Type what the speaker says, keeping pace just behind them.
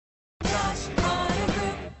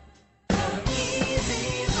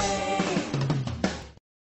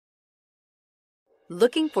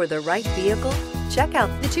Looking for the right vehicle? Check out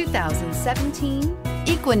the 2017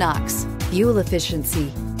 Equinox. Fuel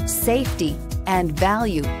efficiency, safety, and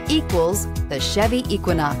value equals the Chevy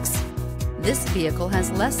Equinox. This vehicle has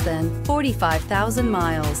less than 45,000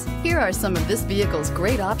 miles. Here are some of this vehicle's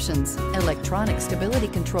great options: electronic stability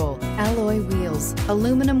control, alloy wheels,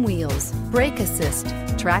 aluminum wheels, brake assist,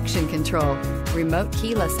 traction control, remote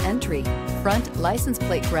keyless entry, front license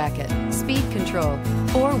plate bracket, speed control,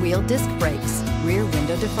 four-wheel disc brakes, rear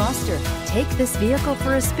window defroster. Take this vehicle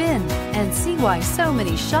for a spin and see why so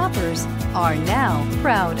many shoppers are now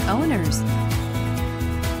proud owners.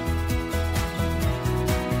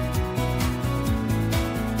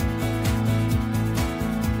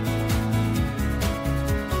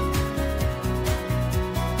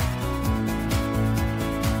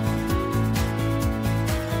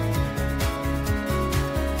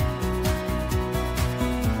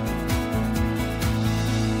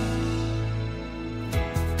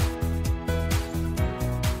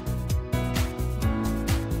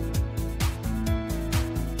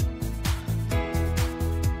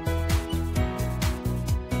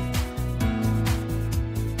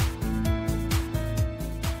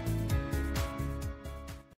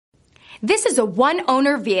 This is a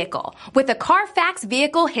one-owner vehicle with a Carfax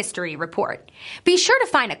Vehicle History Report. Be sure to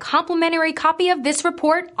find a complimentary copy of this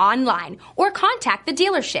report online or contact the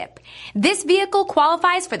dealership. This vehicle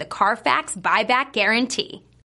qualifies for the Carfax Buyback Guarantee.